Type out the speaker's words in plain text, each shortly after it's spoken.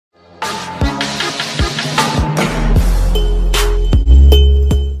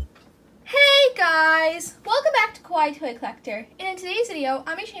Kawaii Toy Collector, and in today's video,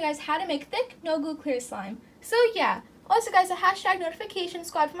 I'm going to show you guys how to make thick, no glue clear slime. So yeah, also guys, the hashtag notification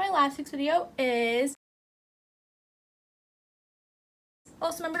squad for my last week's video is...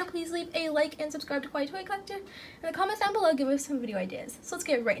 Also remember to please leave a like and subscribe to Kawaii Toy Collector, and in the comments down below give us some video ideas. So let's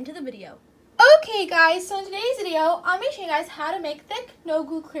get right into the video. Okay guys, so in today's video, I'm going to show you guys how to make thick, no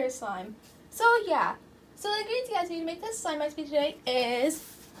glue clear slime. So yeah, so the ingredients you guys need to make this slime recipe today is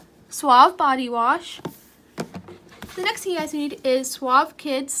Suave body wash. The next thing you guys need is Suave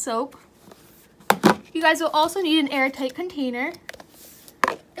Kids soap. You guys will also need an airtight container.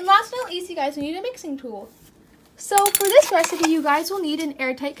 And last but not least, you guys will need a mixing tool. So for this recipe, you guys will need an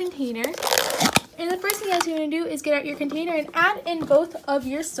airtight container. And the first thing you guys are going to do is get out your container and add in both of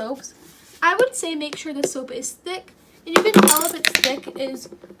your soaps. I would say make sure the soap is thick. And you can tell if it's thick is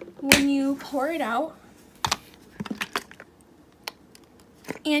when you pour it out.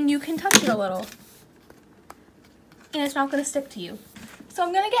 And you can touch it a little. And it's not going to stick to you. So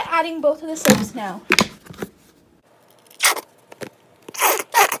I'm going to get adding both of the soaps now.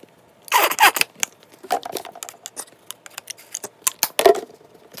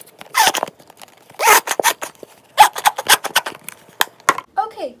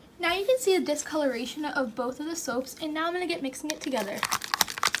 Okay, now you can see the discoloration of both of the soaps, and now I'm going to get mixing it together.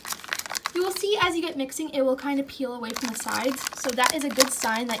 You will see as you get mixing, it will kind of peel away from the sides, so that is a good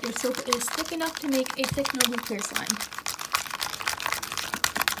sign that your soap is thick enough to make a thick, no glue clear slime.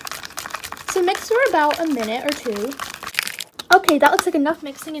 So mix for about a minute or two. Okay, that looks like enough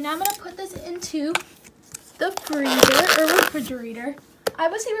mixing, and now I'm going to put this into the freezer or refrigerator. I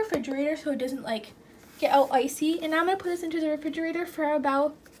would say refrigerator so it doesn't like get all icy, and now I'm going to put this into the refrigerator for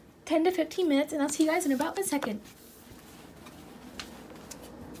about 10 to 15 minutes, and I'll see you guys in about a second.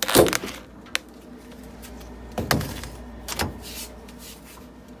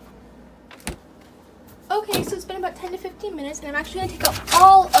 Okay, so it's been about 10 to 15 minutes, and I'm actually going to take out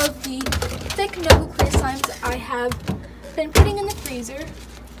all of the thick, no glue clear slimes that I have been putting in the freezer,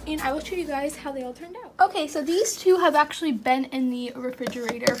 and I will show you guys how they all turned out. Okay, so these two have actually been in the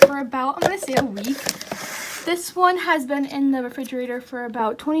refrigerator for about, I'm going to say a week. This one has been in the refrigerator for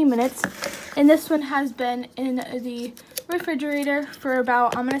about 20 minutes, and this one has been in the refrigerator for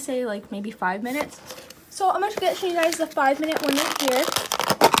about, I'm going to say like maybe 5 minutes. So I'm going to show you guys the 5-minute one right here.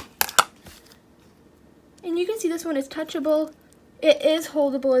 And you can see this one is touchable. It is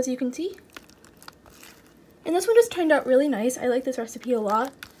holdable, as you can see. And this one just turned out really nice. I like this recipe a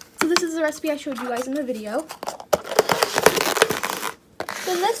lot. So this is the recipe I showed you guys in the video.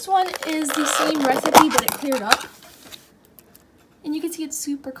 Then this one is the same recipe, but it cleared up. And you can see it's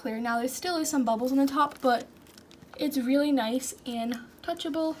super clear. Now there still is some bubbles on the top, but it's really nice and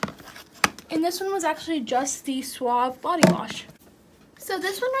touchable. And this one was actually just the Suave body wash. So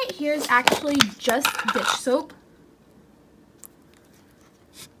this one right here is actually just dish soap.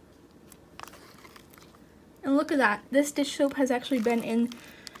 And look at that. This dish soap has actually been in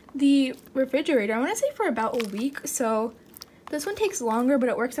the refrigerator, I want to say for about a week. So this one takes longer, but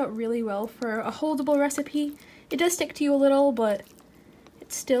it works out really well for a holdable recipe. It does stick to you a little, but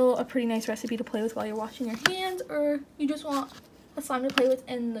it's still a pretty nice recipe to play with while you're washing your hands, or you just want a slime to play with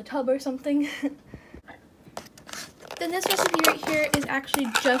in the tub or something. Then this recipe right here is actually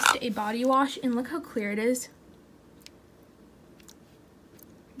just a body wash, and look how clear it is.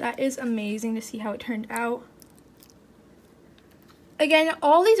 That is amazing to see how it turned out. Again,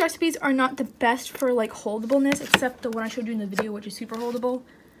 all these recipes are not the best for like holdableness, except the one I showed you in the video, which is super holdable,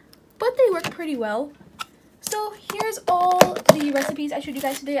 but they work pretty well. So here's all the recipes I showed you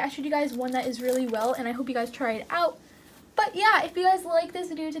guys today. I showed you guys one that is really well, and I hope you guys try it out. But yeah, if you guys like this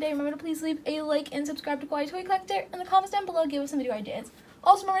video today, remember to please leave a like and subscribe to Kawaii Toy Collector. In the comments down below, give us some video ideas.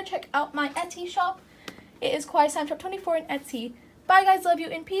 Also remember to check out my Etsy shop. It is Kawaii Slime Shop 24 on Etsy. Bye guys, love you,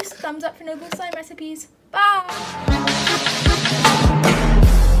 and peace. Thumbs up for no glue slime recipes. Bye!